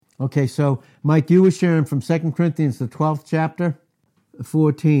Okay, so Mike, you were sharing from 2 Corinthians, the 12th chapter,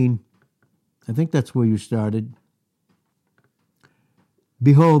 14. I think that's where you started.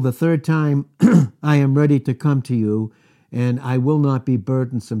 Behold, the third time I am ready to come to you, and I will not be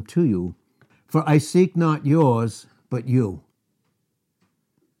burdensome to you. For I seek not yours, but you.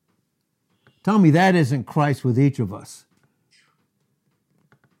 Tell me that isn't Christ with each of us.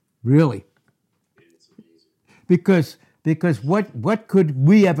 Really. Because what could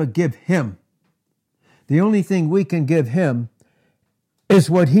we ever give him? The only thing we can give him is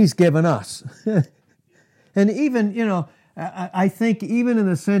what he's given us. And even, I think even in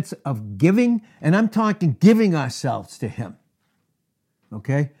the sense of giving, and I'm talking giving ourselves to him.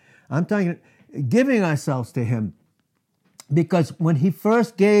 Okay? I'm talking giving ourselves to him. Because when he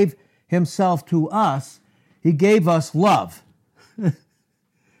first gave himself to us, he gave us love.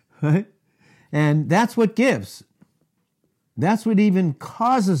 Right? And that's what gives. That's what even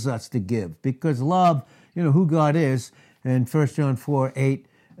causes us to give. Because love, who God is, in 1 John 4, 8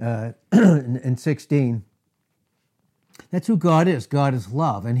 and 16, that's who God is. God is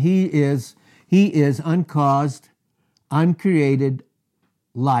love. And he is uncaused, uncreated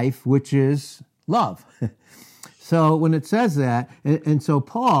life, which is love. So when it says that, and so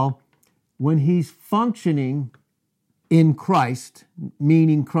Paul, when he's functioning in Christ,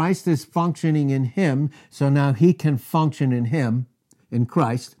 meaning Christ is functioning in him, so now he can function in him, in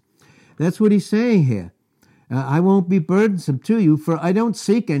Christ, that's what he's saying here. I won't be burdensome to you, for I don't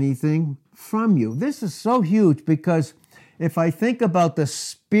seek anything from you. This is so huge because if I think about the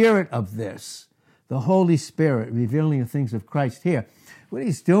spirit of this, the Holy Spirit revealing the things of Christ here, what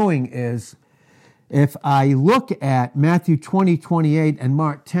he's doing is, if I look at Matthew 20, 28 and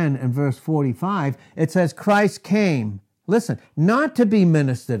Mark 10 and verse 45, it says Christ came, listen, not to be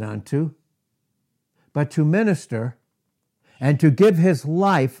ministered unto, but to minister and to give his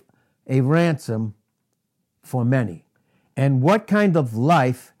life a ransom for many. And what kind of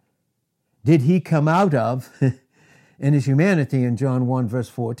life did he come out of in his humanity in John 1 verse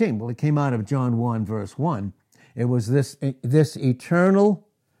 14? Well, he came out of John 1 verse 1. It was this eternal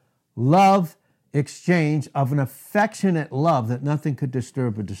love exchange of an affectionate love that nothing could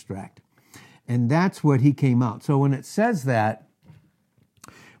disturb or distract. And that's what he came out. So when it says that,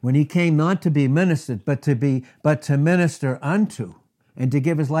 when he came not to be ministered, but to minister unto, and to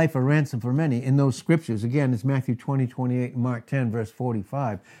give his life a ransom for many, in those scriptures, again, it's Matthew 20, 28, and Mark 10, verse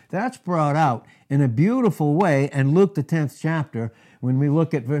 45. That's brought out in a beautiful way in Luke, the 10th chapter, when we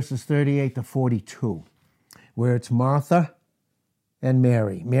look at verses 38 to 42, where it's Martha and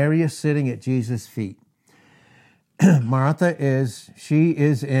Mary. Mary is sitting at Jesus' feet. Martha is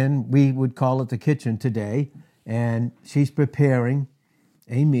in, we would call it the kitchen today, and she's preparing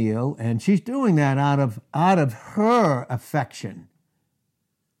a meal, and she's doing that out of her affection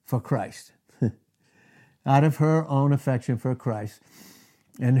for Christ, out of her own affection for Christ,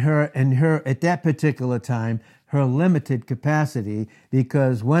 and her at that particular time, her limited capacity,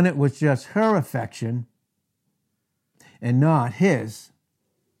 because when it was just her affection and not his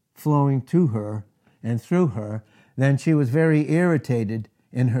flowing to her and through her, then she was very irritated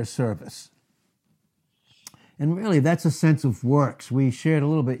in her service. And really, that's a sense of works. We shared a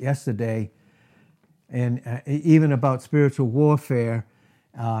little bit yesterday, and even about spiritual warfare,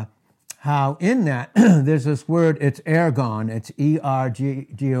 how in that there's this word, it's ergon, it's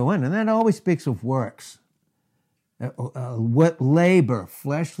E-R-G-O-N, and that always speaks of works. What labor,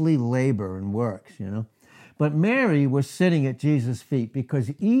 fleshly labor and works, But Mary was sitting at Jesus' feet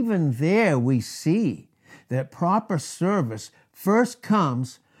because even there we see that proper service first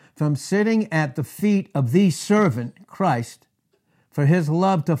comes from sitting at the feet of the servant, Christ, for his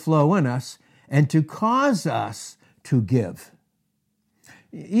love to flow in us and to cause us to give.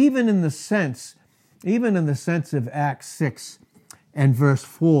 Even in the sense of Acts 6 and verse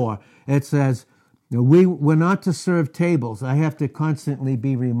 4, it says, we're not to serve tables. I have to constantly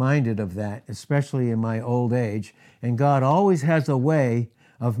be reminded of that, especially in my old age. And God always has a way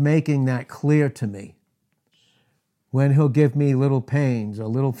of making that clear to me when he'll give me little pains or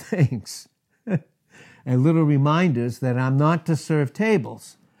little things and little reminders that I'm not to serve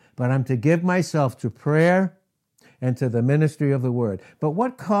tables, but I'm to give myself to prayer and to the ministry of the word. But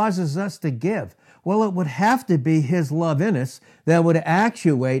what causes us to give? Well, it would have to be his love in us that would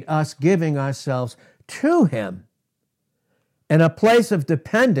actuate us giving ourselves to him in a place of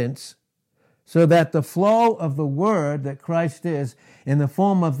dependence so that the flow of the word that Christ is in the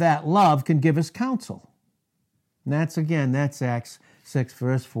form of that love can give us counsel. And that's Acts 6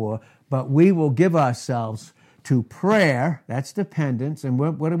 verse 4. But we will give ourselves to prayer, that's dependence, and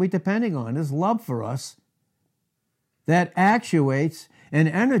what are we depending on? His love for us that actuates and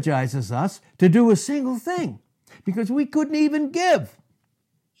energizes us to do a single thing, because we couldn't even give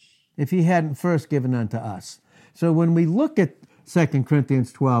if he hadn't first given unto us. So when we look at 2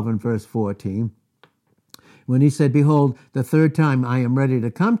 Corinthians 12 and verse 14, when he said, behold, the third time I am ready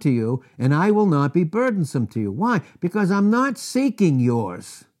to come to you, and I will not be burdensome to you. Why? Because I'm not seeking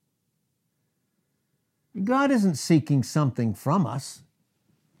yours. God isn't seeking something from us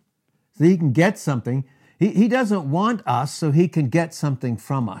so he can get something. He doesn't want us so he can get something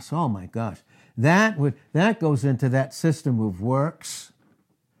from us. Oh my gosh. That goes into that system of works.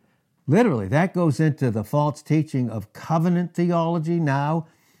 Literally, that goes into the false teaching of covenant theology now,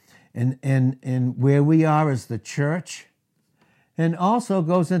 and where we are as the church, and also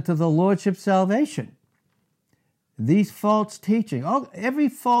goes into the lordship salvation. These false teaching, every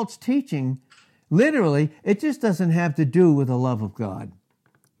false teaching, literally, it just doesn't have to do with the love of God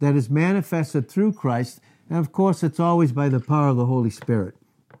that is manifested through Christ, and of course it's always by the power of the Holy Spirit.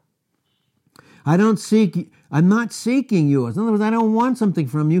 I'm not seeking yours. In other words, I don't want something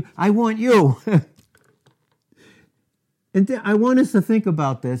from you. I want you. And I want us to think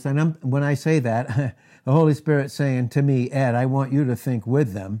about this, and when I say that, the Holy Spirit's saying to me, Ed, I want you to think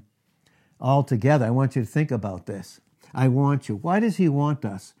with them all together. I want you to think about this. I want you. Why does he want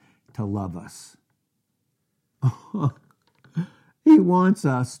us? To love us. He wants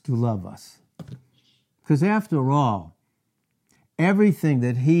us to love us. Because after all, everything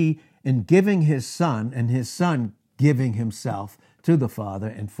that he, in giving his Son, and his Son giving himself to the Father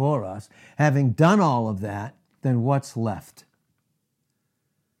and for us, having done all of that, then what's left?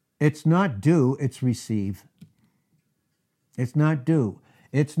 It's not do, it's receive. It's not do.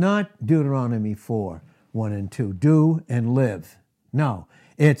 It's not Deuteronomy 4, 1 and 2. Do and live. No,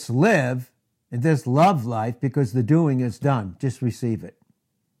 it's live in this love life because the doing is done. Just receive it.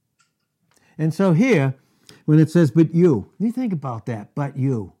 And so here, when it says, but you think about that, but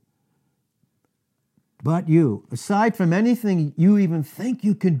you. But you, aside from anything you even think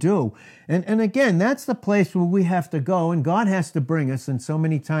you can do. And again, that's the place where we have to go, and God has to bring us, and so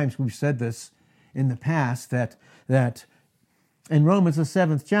many times we've said this in the past, that in Romans, the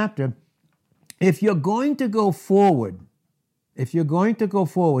 7th chapter, if you're going to go forward in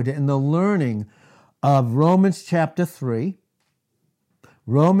the learning of Romans chapter 3,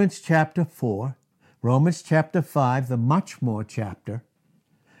 Romans chapter 4, Romans chapter 5, the much more chapter,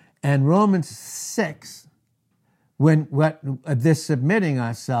 and Romans 6, this submitting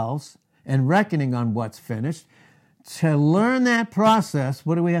ourselves and reckoning on what's finished, to learn that process,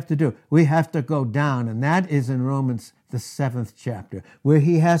 what do we have to do? We have to go down, and that is in Romans, the 7th chapter, where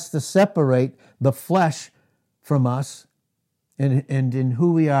he has to separate the flesh from us and in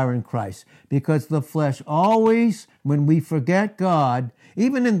who we are in Christ. Because the flesh always, when we forget God,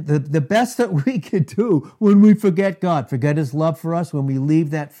 even in the best that we could do when we forget God, forget his love for us, when we leave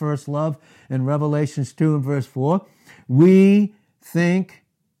that first love in Revelations 2 and verse 4, we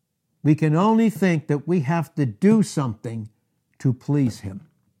can only think that we have to do something to please him,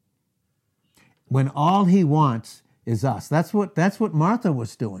 when all he wants is us. That's what Martha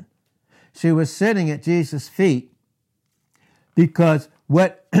was doing. She was sitting at Jesus' feet because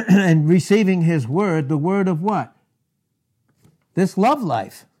and receiving his word, the word of what? This love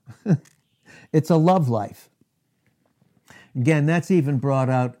life. It's a love life. Again, that's even brought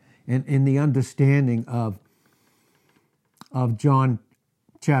out in the understanding of John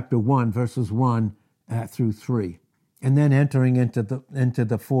chapter 1, verses 1 through 3. And then entering into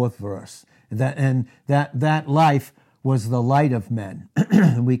the fourth verse. That life was the light of men.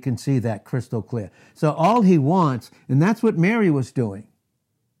 And we can see that crystal clear. So all he wants, and that's what Mary was doing.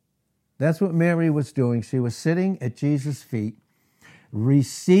 That's what Mary was doing. She was sitting at Jesus' feet,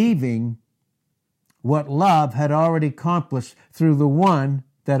 receiving what love had already accomplished through the one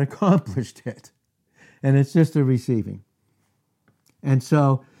that accomplished it. And it's just a receiving. And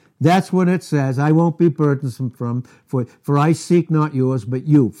so that's what it says. I won't be burdensome for I seek not yours, but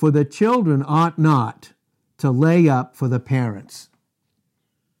you. For the children ought not to lay up for the parents,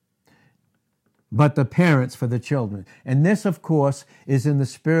 but the parents for the children. And this, of course, is in the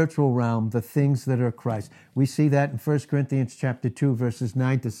spiritual realm, the things that are Christ. We see that in 1 Corinthians chapter 2, verses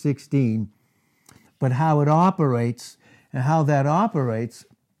 9 to 16. But how it operates, and how that operates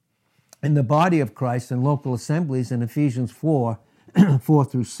in the body of Christ in local assemblies in Ephesians 4, 4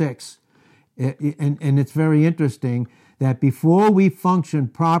 through 6. And it's very interesting that before we function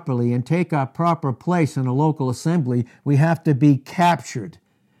properly and take our proper place in a local assembly, we have to be captured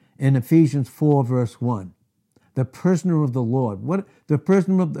in Ephesians 4, verse 1. The prisoner of the Lord. What? The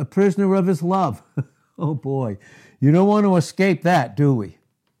prisoner of his love. Oh boy. You don't want to escape that, do we?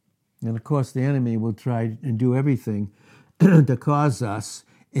 And of course the enemy will try and do everything to cause us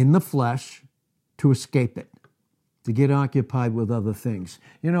in the flesh to escape it, to get occupied with other things.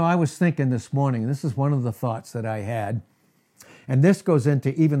 You know, I was thinking this morning, this is one of the thoughts that I had, and this goes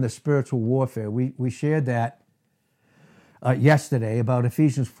into even the spiritual warfare. We shared that yesterday about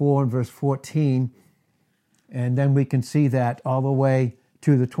Ephesians 4 and verse 14, and then we can see that all the way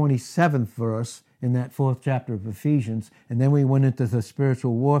to the 27th verse in that 4th chapter of Ephesians, and then we went into the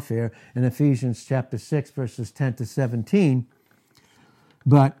spiritual warfare in Ephesians chapter 6, verses 10 to 17.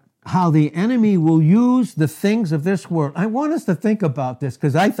 But how the enemy will use the things of this world. I want us to think about this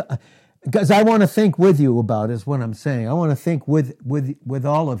because I want to think with you about it, is what I'm saying. I want to think with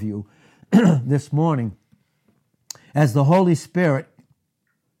all of you this morning as the Holy Spirit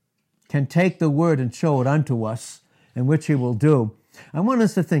can take the word and show it unto us, and which he will do. I want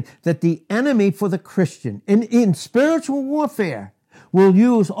us to think that the enemy for the Christian in spiritual warfare will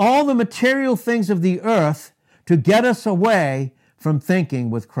use all the material things of the earth to get us away from thinking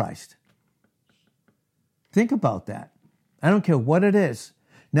with Christ. Think about that. I don't care what it is.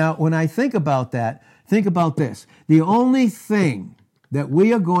 Now, when I think about that, think about this. The only thing that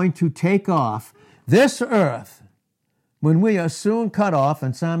we are going to take off this earth when we are soon cut off,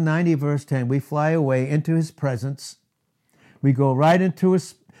 in Psalm 90, verse 10, we fly away into his presence. We go right into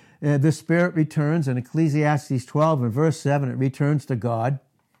his, the Spirit returns. In Ecclesiastes 12 and verse 7, it returns to God.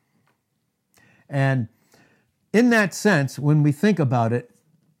 And in that sense, when we think about it,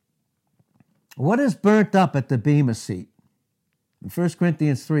 what is burnt up at the Bema seat? In 1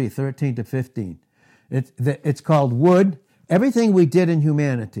 Corinthians 3, 13 to 15, it's called wood, everything we did in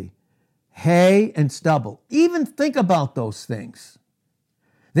humanity, hay and stubble. Even think about those things.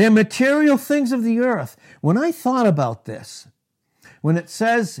 They're material things of the earth. When I thought about this, when it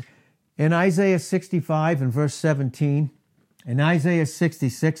says in Isaiah 65 and verse 17, in Isaiah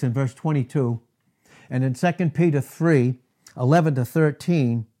 66 and verse 22, and in 2 Peter 3, 11 to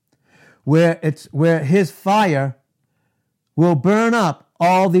 13, where his fire will burn up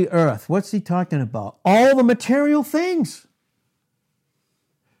all the earth. What's he talking about? All the material things.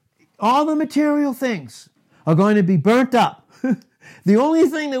 All the material things are going to be burnt up. The only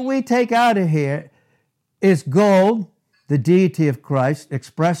thing that we take out of here is gold, the deity of Christ,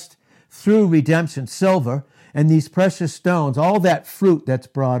 expressed through redemption, silver, and these precious stones, all that fruit that's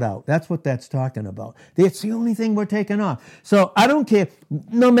brought out. That's what that's talking about. It's the only thing we're taking off. So I don't care,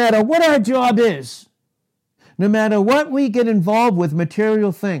 no matter what our job is, no matter what we get involved with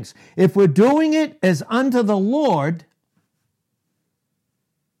material things, if we're doing it as unto the Lord,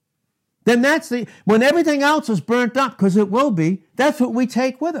 then when everything else is burnt up, because it will be, that's what we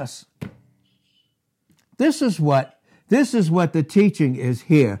take with us. This is what the teaching is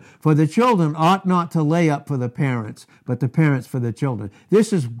here. For the children ought not to lay up for the parents, but the parents for the children.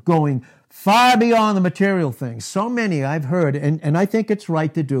 This is going far beyond the material things. So many I've heard, and I think it's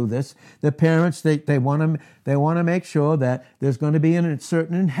right to do this. The parents, they want to make sure that there's going to be a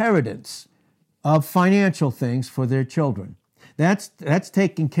certain inheritance of financial things for their children. That's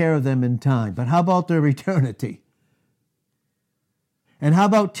taking care of them in time. But how about their eternity? And how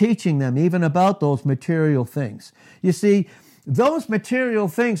about teaching them even about those material things? You see, those material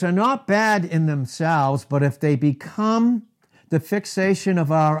things are not bad in themselves, but if they become the fixation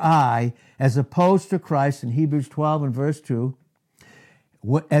of our eye, as opposed to Christ in Hebrews 12 and verse 2,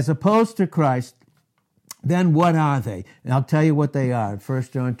 as opposed to Christ, then what are they? And I'll tell you what they are. In 1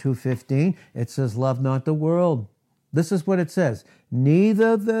 John 2:15, it says, love not the world. This is what it says.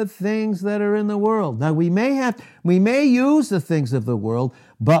 Neither the things that are in the world. Now, we may use the things of the world,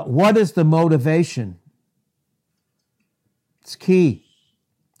 but what is the motivation? It's key.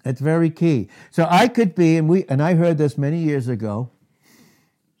 It's very key. So I could be, and I heard this many years ago.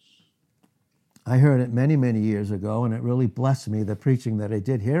 I heard it many, many years ago, and it really blessed me, the preaching that I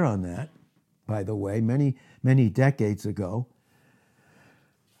did hear on that, by the way, many, many decades ago,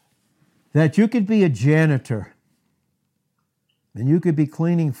 that you could be a janitor. And you could be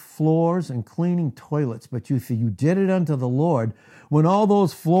cleaning floors and cleaning toilets, but if you did it unto the Lord, when all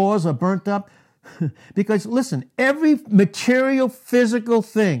those floors are burnt up, because listen, every material, physical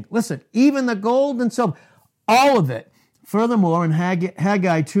thing, listen, even the gold and silver, all of it. Furthermore, in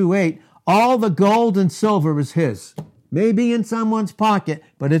Haggai 2:8, all the gold and silver is his. Maybe in someone's pocket,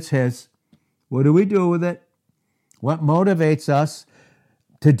 but it's his. What do we do with it? What motivates us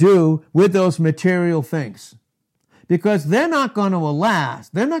to do with those material things? Because they're not going to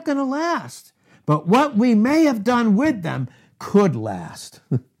last. They're not going to last. But what we may have done with them could last.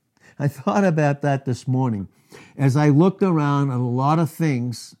 I thought about that this morning as I looked around at a lot of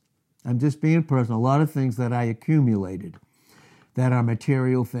things. I'm just being personal. A lot of things that I accumulated that are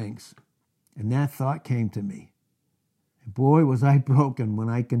material things. And that thought came to me. Boy, was I broken when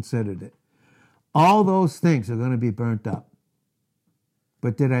I considered it. All those things are going to be burnt up.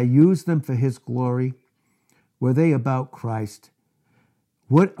 But did I use them for his glory? Were they about Christ?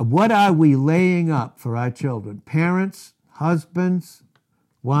 What are we laying up for our children? Parents, husbands,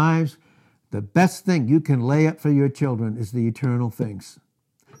 wives, the best thing you can lay up for your children is the eternal things.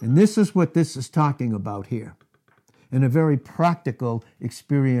 And this is what this is talking about here in a very practical,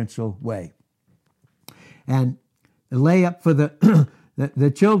 experiential way. And lay up for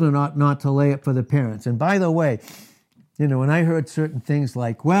the children ought not to lay up for the parents. And by the way, when I heard certain things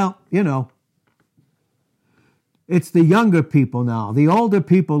like, it's the younger people now. The older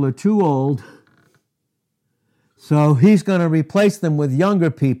people are too old, so he's going to replace them with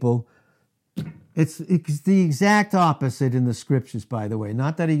younger people. It's the exact opposite in the scriptures, by the way.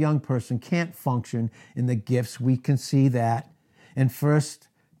 Not that a young person can't function in the gifts. We can see that in 1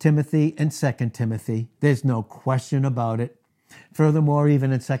 Timothy and 2 Timothy. There's no question about it. Furthermore,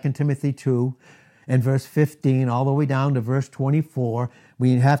 even in 2 Timothy 2 and verse 15, all the way down to verse 24,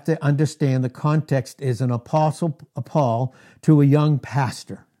 we have to understand the context is an apostle Paul to a young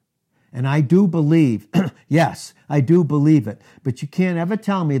pastor. And I do believe, yes, I do believe it. But you can't ever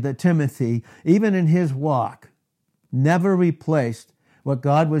tell me that Timothy, even in his walk, never replaced what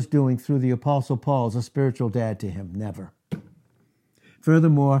God was doing through the apostle Paul as a spiritual dad to him. Never.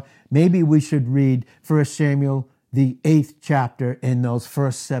 Furthermore, maybe we should read 1 Samuel, the 8th chapter, in those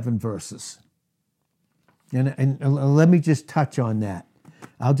first 7 verses. And let me just touch on that.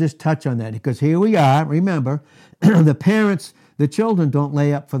 I'll just touch on that because here we are. Remember, the children don't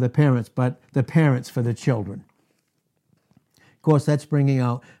lay up for the parents, but the parents for the children. Of course, that's bringing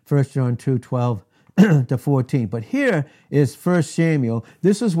out 1 John 2:12 to 14. But here is 1 Samuel.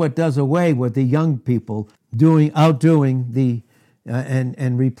 This is what does away with the young people outdoing the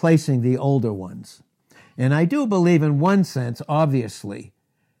and replacing the older ones. And I do believe in one sense, obviously,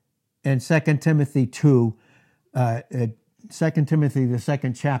 in 2 Timothy 2, 2 Timothy, the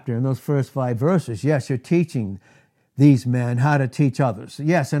 2nd chapter, in those first 5 verses, yes, you're teaching these men how to teach others.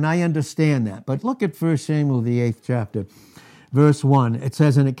 Yes, and I understand that. But look at 1 Samuel, the 8th chapter, verse 1. It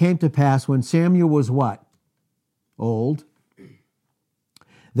says, and it came to pass when Samuel was what? Old.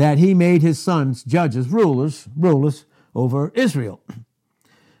 That he made his sons judges, rulers over Israel.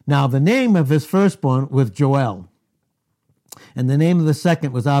 Now, the name of his firstborn was Joel, and the name of the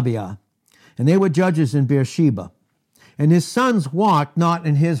second was Abiah, and they were judges in Beersheba. And his sons walked not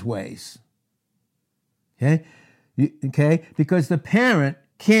in his ways. Okay? Because the parent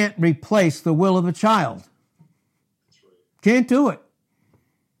can't replace the will of the child. Can't do it.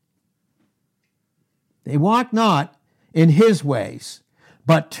 They walked not in his ways,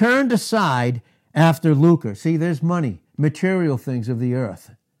 but turned aside after lucre. See, there's money, material things of the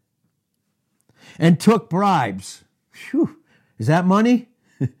earth. And took bribes. Whew. Is that money?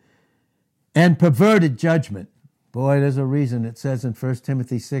 And perverted judgment. Boy, there's a reason it says in 1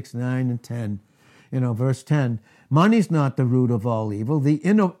 Timothy 6, 9, and 10, verse 10, money's not the root of all evil. The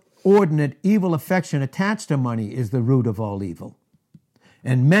inordinate evil affection attached to money is the root of all evil.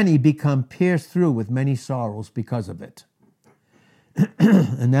 And many become pierced through with many sorrows because of it.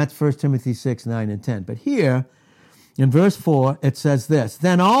 And that's 1 Timothy 6, 9, and 10. But here, in verse 4, it says this,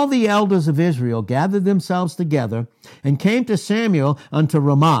 then all the elders of Israel gathered themselves together and came to Samuel unto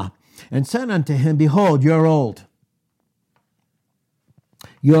Ramah and said unto him, behold, you're old.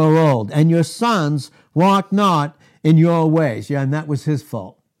 You're old, and your sons walk not in your ways. Yeah, and that was his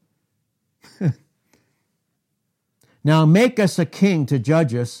fault. Now make us a king to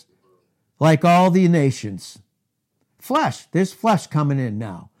judge us like all the nations. Flesh, there's flesh coming in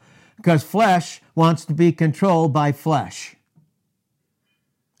now. Because flesh wants to be controlled by flesh.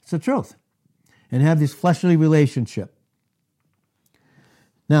 It's the truth. And have this fleshly relationship.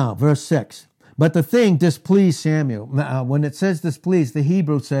 Now, verse 6. But the thing displeased Samuel. When it says displeased, the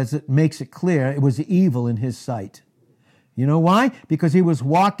Hebrew says it makes it clear it was evil in his sight. You know why? Because he was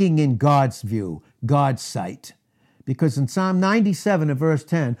walking in God's view, God's sight. Because in Psalm 97 and verse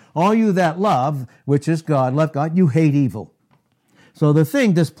 10, all you that love, which is God, love God, you hate evil. So the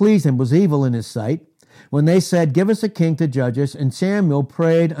thing displeased him, was evil in his sight, when they said, give us a king to judge us, and Samuel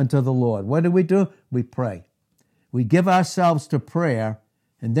prayed unto the Lord. What do? We pray. We give ourselves to prayer,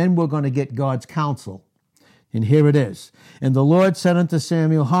 and then we're going to get God's counsel. And here it is. And the Lord said unto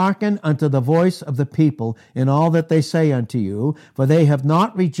Samuel, hearken unto the voice of the people in all that they say unto you, for they have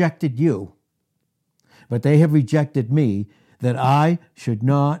not rejected you, but they have rejected me, that I should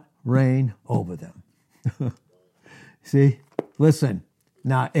not reign over them. See? Listen,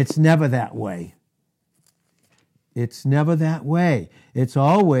 now, it's never that way. It's never that way. It's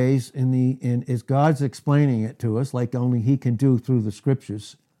always is God's explaining it to us like only he can do through the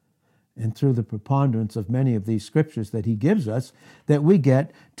scriptures and through the preponderance of many of these scriptures that he gives us, that we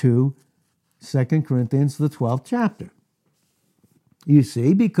get to 2 Corinthians, the 12th chapter. You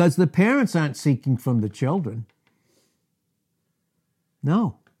see, because the parents aren't seeking from the children.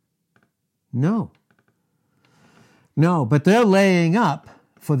 No, but they're laying up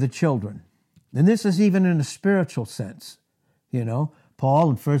for the children. And this is even in a spiritual sense. You know,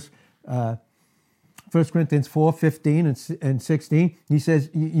 Paul in 1 Corinthians 4:15 and 16, he says,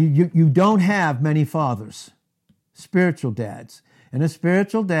 you don't have many fathers, spiritual dads. And a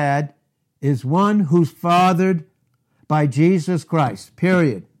spiritual dad is one who's fathered by Jesus Christ,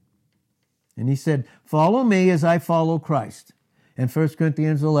 period. And he said, follow me as I follow Christ. In 1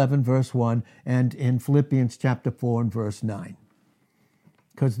 Corinthians 11, verse 1, and in Philippians chapter 4 and verse 9.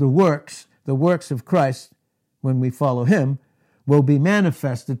 Because the works of Christ, when we follow him, will be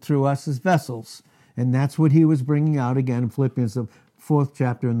manifested through us as vessels. And that's what he was bringing out again in Philippians, the 4th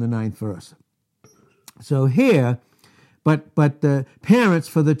chapter and the 9th verse. So here, but the parents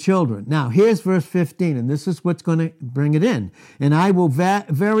for the children. Now, here's verse 15, and this is what's going to bring it in. And I will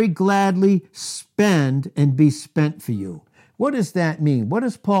very gladly spend and be spent for you. What does that mean? What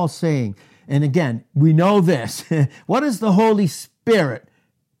is Paul saying? And again, we know this. What is the Holy Spirit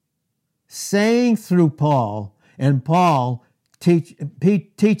saying through Paul, and Paul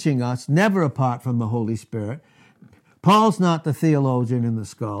teaching us, never apart from the Holy Spirit? Paul's not the theologian and the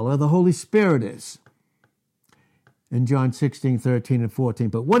scholar. The Holy Spirit is. In John 16, 13, and 14.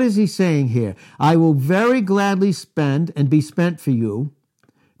 But what is he saying here? I will very gladly spend and be spent for you,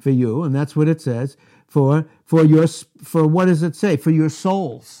 and that's what it says, for what does it say? For your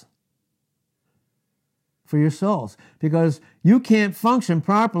souls. For your souls. Because you can't function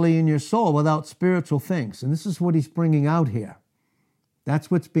properly in your soul without spiritual things. And this is what he's bringing out here. That's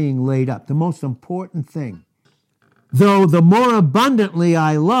what's being laid up, the most important thing. Though the more abundantly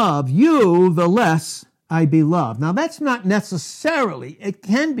I love you, the less I be loved. Now, that's not necessarily, it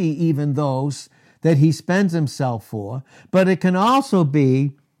can be even those that he spends himself for, but it can also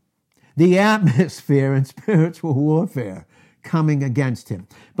be the atmosphere and spiritual warfare coming against him.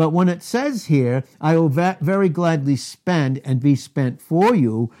 But when it says here, I will very gladly spend and be spent for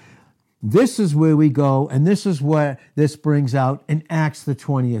you, this is where we go, and this is where this brings out in Acts, the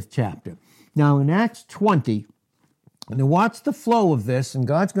 20th chapter. Now, in Acts 20, and watch the flow of this, and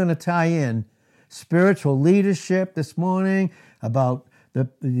God's going to tie in spiritual leadership this morning, about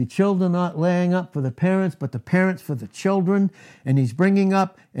the children not laying up for the parents, but the parents for the children. And he's bringing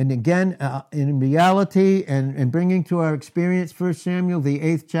up, and again, in reality, and bringing to our experience 1 Samuel, the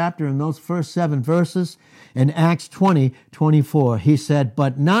 8th chapter, and those first 7 verses. In Acts 20, 24, he said,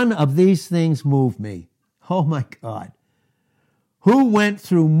 but none of these things move me. Oh my God. Who went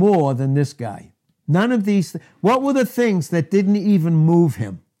through more than this guy? None of these. What were the things that didn't even move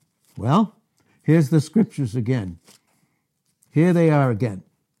him? Well, here's the scriptures again. Here they are again.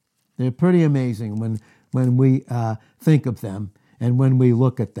 They're pretty amazing when we think of them and when we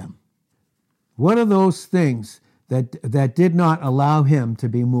look at them. What are those things that did not allow him to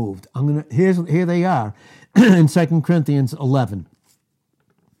be moved? Here they are in 2 Corinthians 11.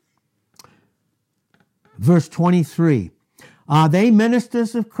 Verse 23. Are they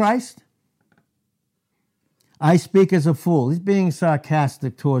ministers of Christ? I speak as a fool. He's being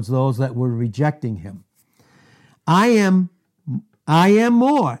sarcastic towards those that were rejecting him. I am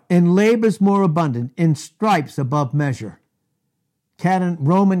more, in labors more abundant, in stripes above measure.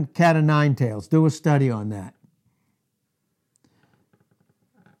 Roman cat o' nine tails. Do a study on that.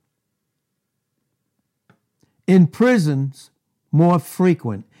 In prisons more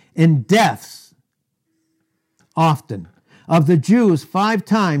frequent. In deaths often. Of the Jews, 5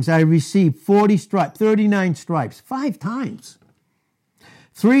 times I received 39 stripes. 5 times.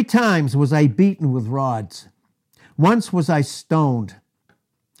 3 times was I beaten with rods. Once was I stoned.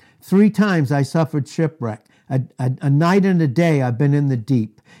 3 times I suffered shipwreck. A night and a day I've been in the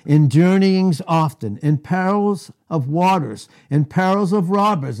deep. In journeyings often. In perils of waters. In perils of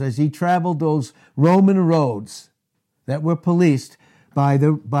robbers as he traveled those Roman roads that were policed by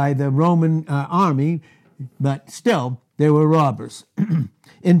the Roman army. But still, they were robbers.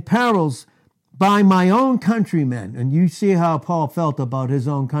 In perils by my own countrymen. And you see how Paul felt about his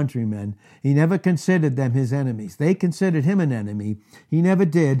own countrymen. He never considered them his enemies. They considered him an enemy. He never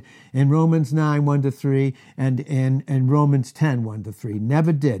did in Romans 9, 1-3, and in Romans 10, 1-3.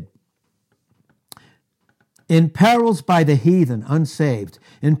 Never did. In perils by the heathen, unsaved.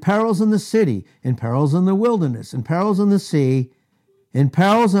 In perils in the city. In perils in the wilderness. In perils in the sea. In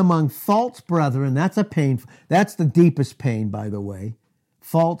perils among false brethren, that's a pain. That's the deepest pain, by the way.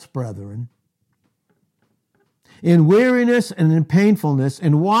 False brethren. In weariness and in painfulness,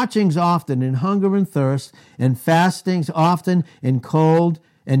 in watchings often, in hunger and thirst, in fastings often, in cold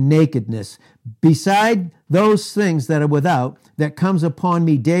and nakedness. Beside those things that are without, that comes upon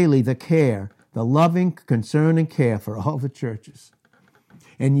me daily the care, the loving concern and care for all the churches.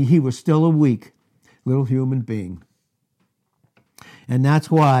 And he was still a weak little human being. And that's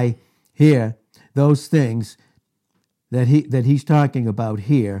why here, those things that he's talking about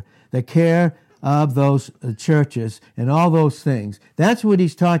here, the care of those churches and all those things, that's what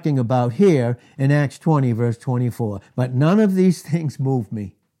he's talking about here in Acts 20, verse 24. But none of these things move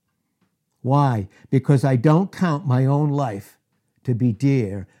me. Why? Because I don't count my own life to be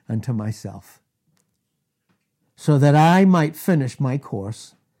dear unto myself, so that I might finish my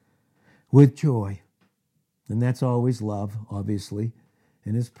course with joy. And that's always love, obviously,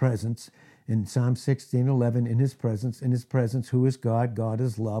 in his presence. In Psalm 16:11, in his presence, who is God? God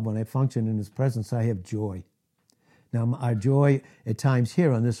is love. When I function in his presence, I have joy. Now, our joy at times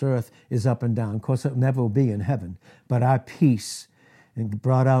here on this earth is up and down. Of course, it never will be in heaven. But our peace, and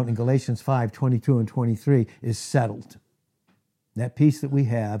brought out in Galatians 5:22 and 23, is settled. That peace that we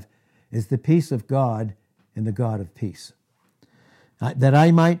have is the peace of God and the God of peace. That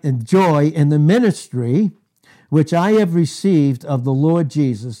I might enjoy in the ministry which I have received of the Lord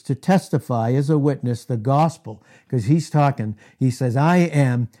Jesus, to testify as a witness the gospel. Because he says, I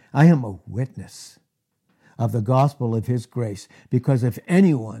am a witness of the gospel of his grace. Because if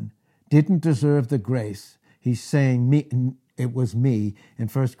anyone didn't deserve the grace, he's saying it was me in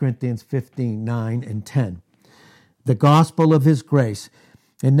 1 Corinthians 15:9 and 10. The gospel of his grace.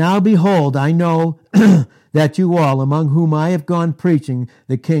 And now behold, I know that you all, among whom I have gone preaching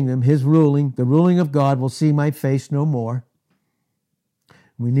the kingdom, his ruling, the ruling of God, will see my face no more.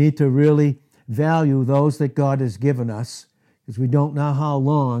 We need to really value those that God has given us, because we don't know how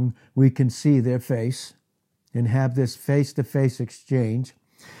long we can see their face and have this face-to-face exchange.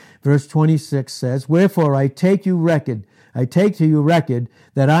 Verse 26 says, wherefore I take to you record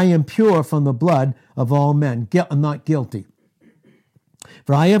that I am pure from the blood of all men. I'm not guilty.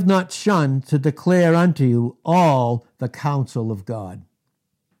 For I have not shunned to declare unto you all the counsel of God.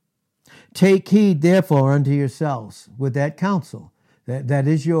 Take heed, therefore, unto yourselves with that counsel that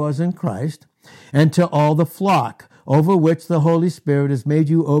is yours in Christ, and to all the flock over which the Holy Spirit has made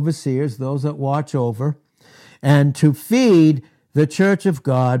you overseers, those that watch over, and to feed the church of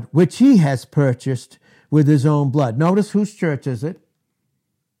God, which he has purchased with his own blood. Notice whose church is it?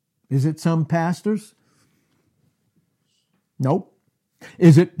 Is it some pastors? Nope.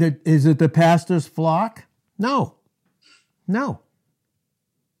 Is it the pastor's flock? No.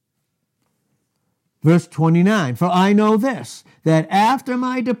 Verse 29, for I know this, that after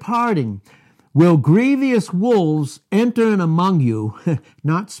my departing will grievous wolves enter in among you,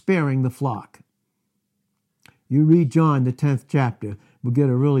 not sparing the flock. You read John, the 10th chapter, we'll get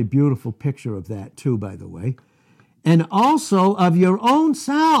a really beautiful picture of that too, by the way. And also of your own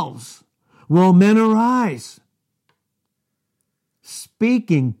selves will men arise,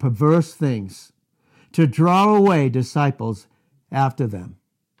 speaking perverse things, to draw away disciples after them.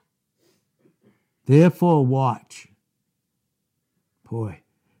 Therefore watch. Boy,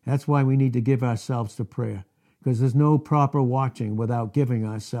 that's why we need to give ourselves to prayer, because there's no proper watching without giving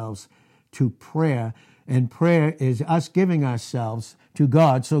ourselves to prayer. And prayer is us giving ourselves to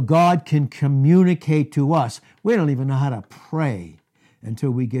God so God can communicate to us. We don't even know how to pray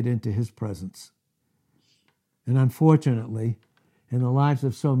until we get into his presence. And unfortunately, in the lives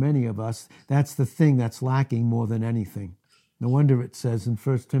of so many of us, that's the thing that's lacking more than anything. No wonder it says in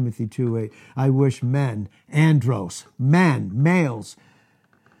 1 Timothy 2:8, I wish men, males,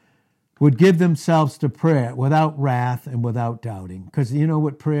 would give themselves to prayer without wrath and without doubting. Because you know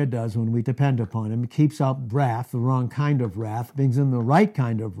what prayer does when we depend upon him? It keeps out wrath, the wrong kind of wrath, brings in the right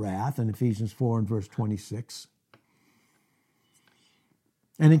kind of wrath in Ephesians 4 and verse 26.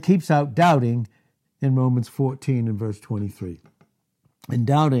 And it keeps out doubting in Romans 14 and verse 23. And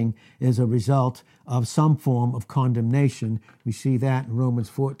doubting is a result of some form of condemnation. We see that in Romans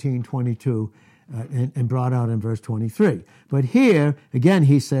 14:22 and brought out in verse 23. But here, again,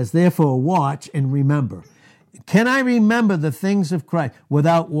 he says, therefore watch and remember. Can I remember the things of Christ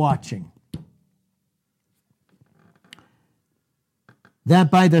without watching? That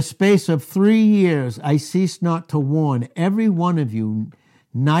by the space of 3 years I ceased not to warn every one of you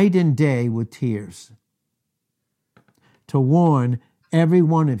night and day with tears. To warn every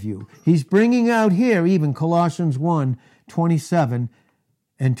one of you. He's bringing out here even Colossians 1:27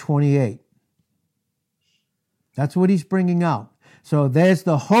 and 28. That's what he's bringing out. So there's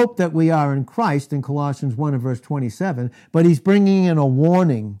the hope that we are in Christ in Colossians 1 and verse 27, but he's bringing in a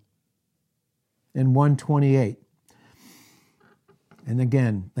warning in 1:28. And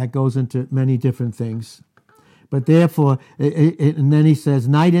again, that goes into many different things. But therefore, and then he says,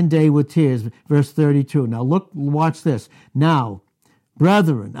 night and day with tears, verse 32. Now watch this. Now,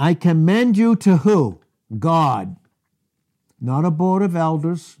 brethren, I commend you to who? God. Not a board of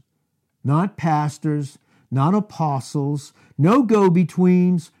elders, not pastors, not apostles, no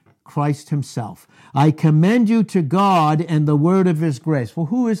go-betweens, Christ himself. I commend you to God and the word of his grace. Well,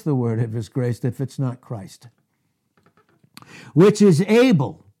 who is the word of his grace if it's not Christ? Which is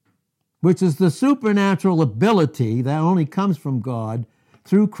able, which is the supernatural ability that only comes from God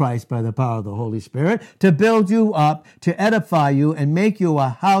through Christ by the power of the Holy Spirit, to build you up, to edify you, and make you a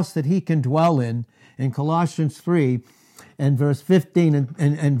house that he can dwell in Colossians 3 and verse 15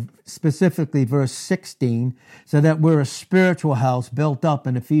 and specifically verse 16, so that we're a spiritual house built up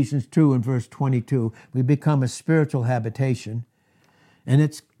in Ephesians 2 and verse 22. We become a spiritual habitation, and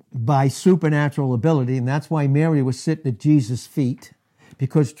it's by supernatural ability, and that's why Mary was sitting at Jesus' feet,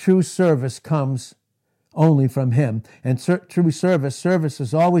 because true service comes only from him. And true service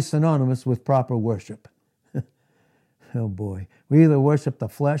is always synonymous with proper worship. Oh boy. We either worship the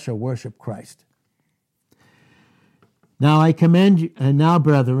flesh or worship Christ. Now I commend you, and now,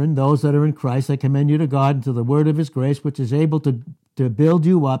 brethren, those that are in Christ, I commend you to God and to the word of his grace, which is able to build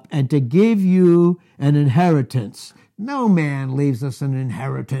you up and to give you an inheritance. No man leaves us an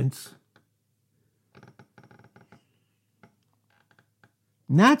inheritance.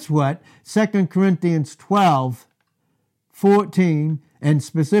 And that's what 2 Corinthians 12, 14, and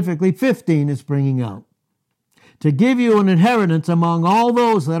specifically 15 is bringing out. To give you an inheritance among all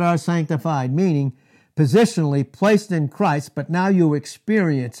those that are sanctified, meaning positionally placed in Christ, but now you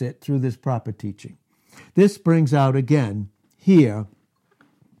experience it through this proper teaching. This brings out again here,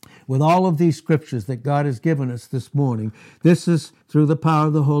 with all of these scriptures that God has given us this morning, this is through the power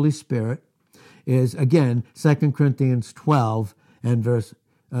of the Holy Spirit, is again 2 Corinthians 12 and verse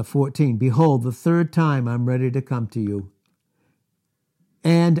 14. Behold, the third time I'm ready to come to you.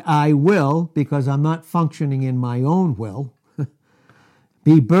 And I will, because I'm not functioning in my own will,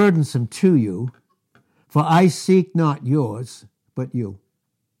 be burdensome to you, for I seek not yours, but you.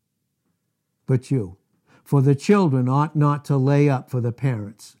 But you. For the children ought not to lay up for the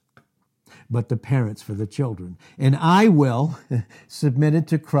parents, but the parents for the children. And I will, submitted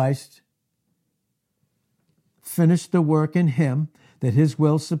to Christ, finish the work in him that his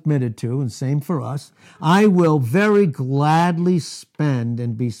will submitted to, and same for us. I will very gladly spend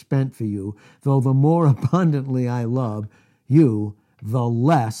and be spent for you, though the more abundantly I love you, the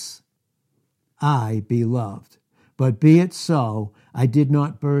less I be loved. But be it so, I did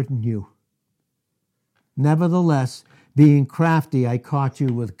not burden you. Nevertheless, being crafty, I caught you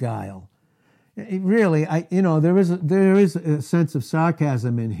with guile. Really, there is a sense of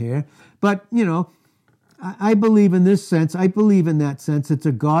sarcasm in here, but I believe in this sense. I believe in that sense. It's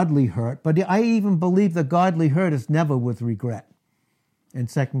a godly hurt, but I even believe the godly hurt is never with regret. In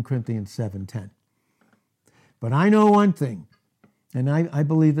 2 Corinthians 7:10. But I know one thing, and I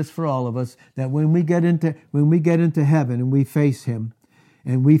believe this for all of us, that when we get into heaven and we face him,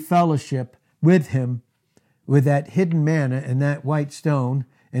 and we fellowship with him, with that hidden manna and that white stone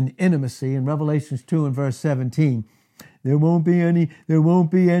and intimacy in Revelations 2 and verse 17, there won't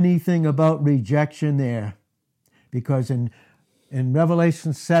be anything about rejection there, because in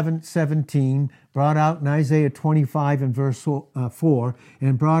Revelation 7:17, brought out in Isaiah 25 and verse 4,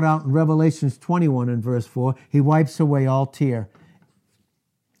 and brought out in Revelations 21 and verse 4, he wipes away all tear.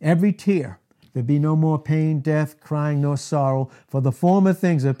 Every tear. There be no more pain, death, crying, nor sorrow, for the former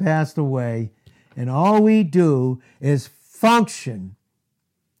things are passed away. And all we do is function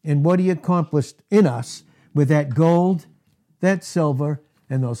in what he accomplished in us with that gold, that silver,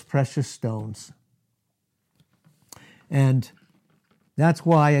 and those precious stones. And that's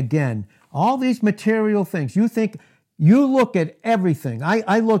why, again, all these material things, you look at everything.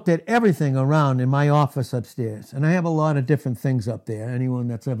 I looked at everything around in my office upstairs, and I have a lot of different things up there. Anyone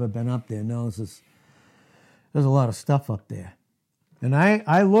that's ever been up there knows there's a lot of stuff up there. And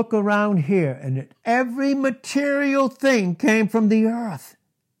I look around here, and every material thing came from the earth.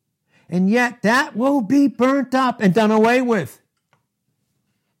 And yet that will be burnt up and done away with.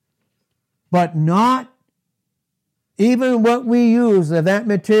 But not even what we use of that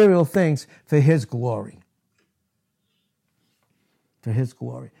material things for his glory. For his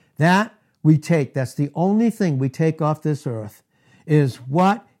glory. That we take, that's the only thing we take off this earth, is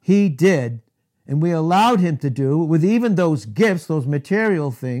what he did, and we allowed him to do with even those gifts, those material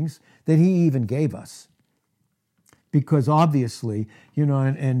things that he even gave us. because obviously,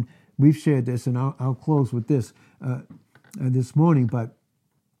 and we've shared this, and I'll close with this morning, but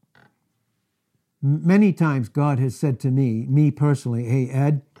many times God has said to me personally, hey,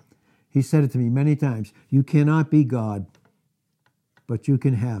 Ed, he said it to me many times, you cannot be God, but you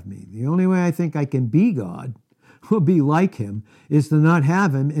can have me. The only way I think I can be God, or be like him, is to not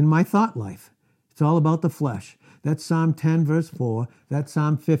have him in my thought life. It's all about the flesh. That's Psalm 10, verse 4. That's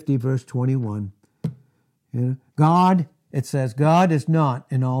Psalm 50, verse 21. God, it says, God is not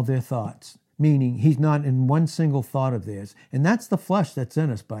in all their thoughts, meaning he's not in one single thought of theirs. And that's the flesh that's in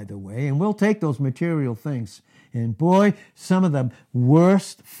us, by the way. And we'll take those material things. And boy, some of the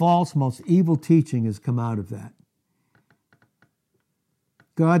worst, false, most evil teaching has come out of that.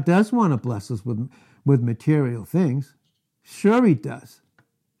 God does want to bless us with material things. Sure he does.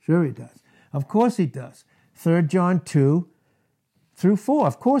 Sure he does. Of course he does. 3 John 2 through 4.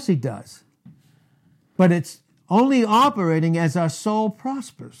 Of course he does. But it's only operating as our soul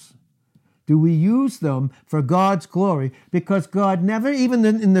prospers. Do we use them for God's glory? Because God never, even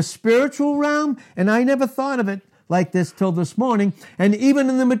in the spiritual realm, and I never thought of it like this till this morning, and even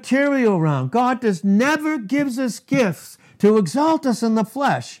in the material realm, God never gives us gifts to exalt us in the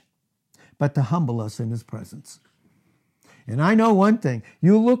flesh, but to humble us in his presence. And I know one thing,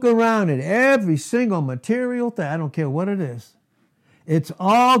 you look around at every single material thing, I don't care what it is, it's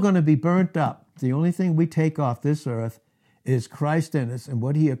all going to be burnt up. The only thing we take off this earth is Christ in us and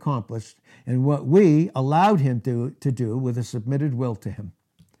what he accomplished and what we allowed him to do with a submitted will to him.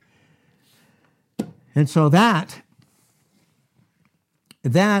 And so that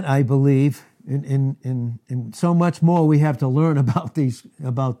I believe, in so much more we have to learn about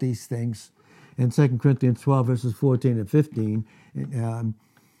these things. In 2 Corinthians 12, verses 14 and 15,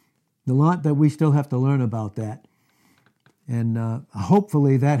 the lot that we still have to learn about that. And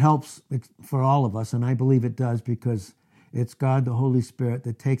hopefully that helps for all of us, and I believe it does, because it's God, the Holy Spirit,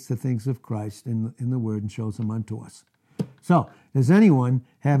 that takes the things of Christ in the Word and shows them unto us. So, does anyone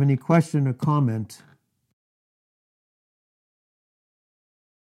have any question or comment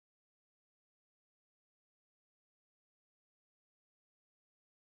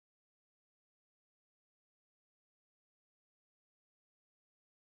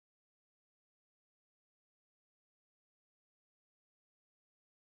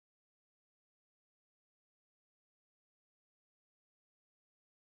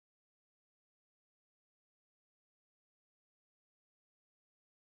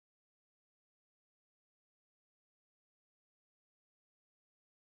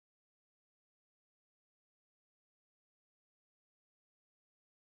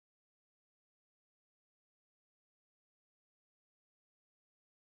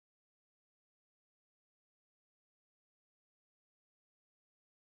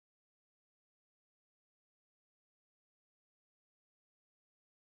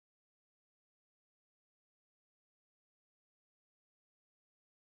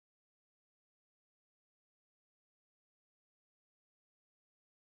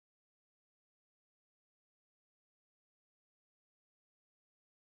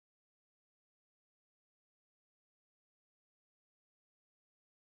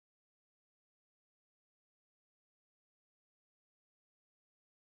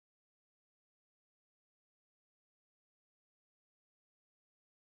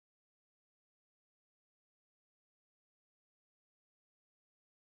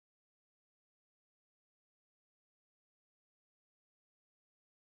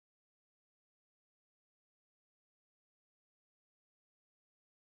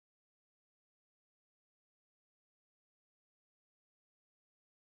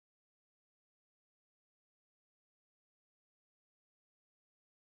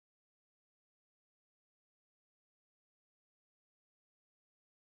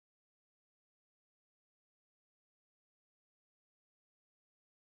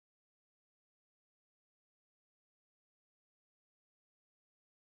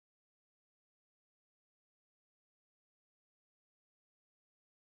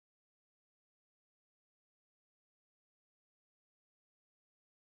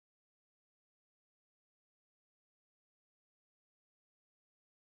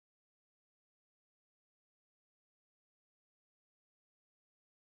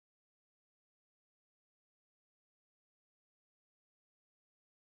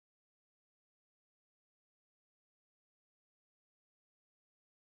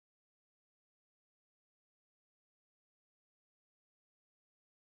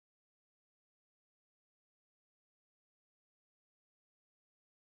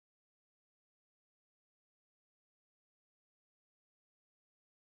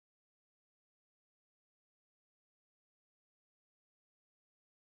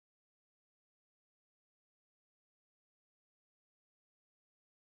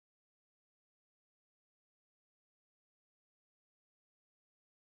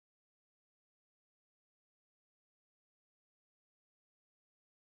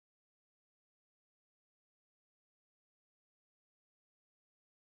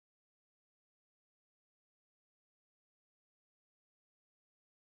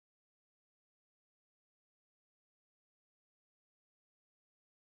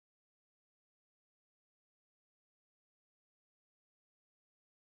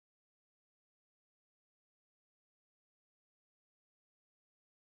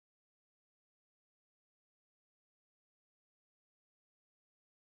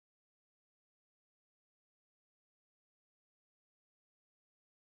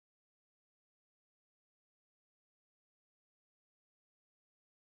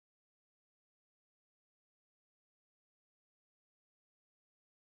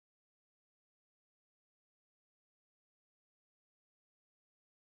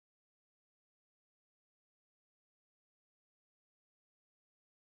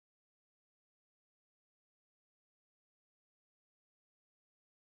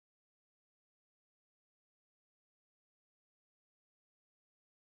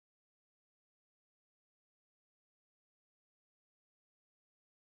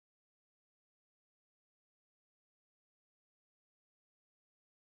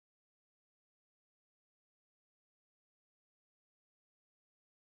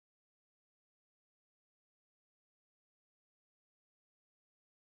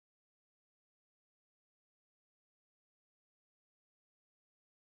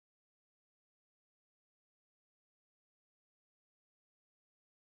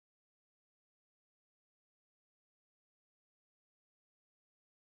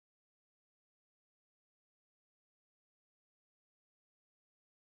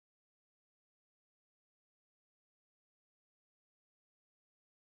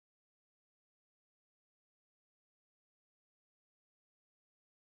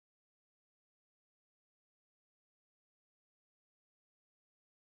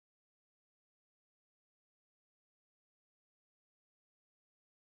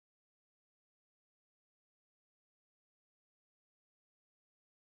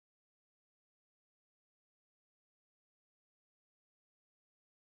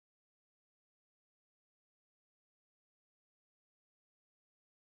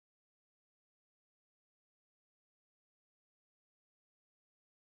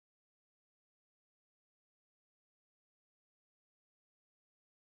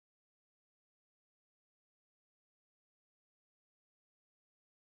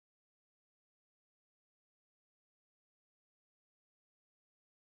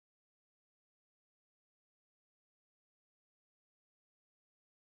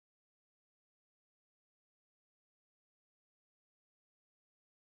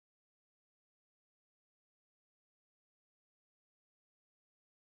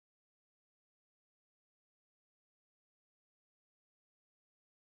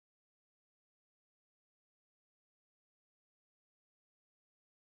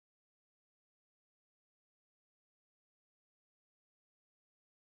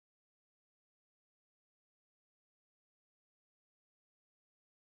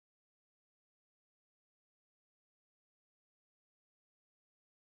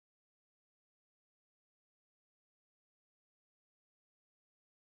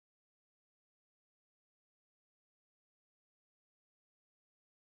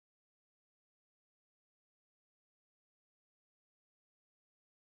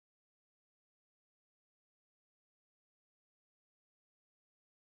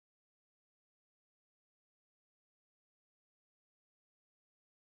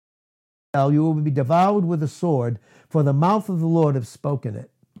You will be devoured with a sword, for the mouth of the Lord have spoken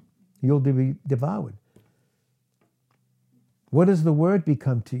it. You'll be devoured. What does the word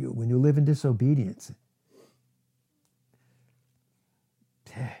become to you when you live in disobedience?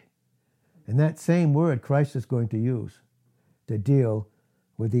 And that same word Christ is going to use to deal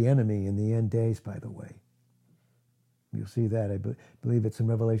with the enemy in the end days, by the way. You'll see that. I believe it's in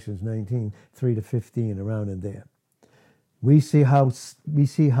Revelations 19, 3 to 15, around in there. We see how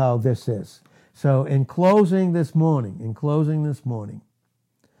this is. So in closing this morning,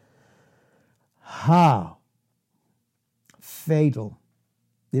 how fatal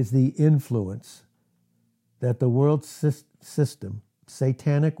is the influence that the world system,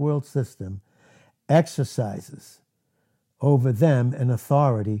 satanic world system, exercises over them and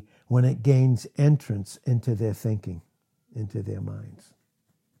authority when it gains entrance into their thinking, into their minds.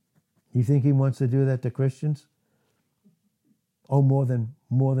 You think he wants to do that to Christians? Oh, more than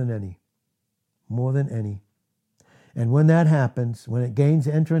any. And when that happens, when it gains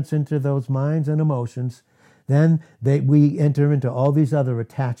entrance into those minds and emotions, then we enter into all these other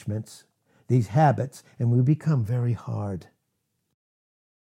attachments, these habits, and we become very hard.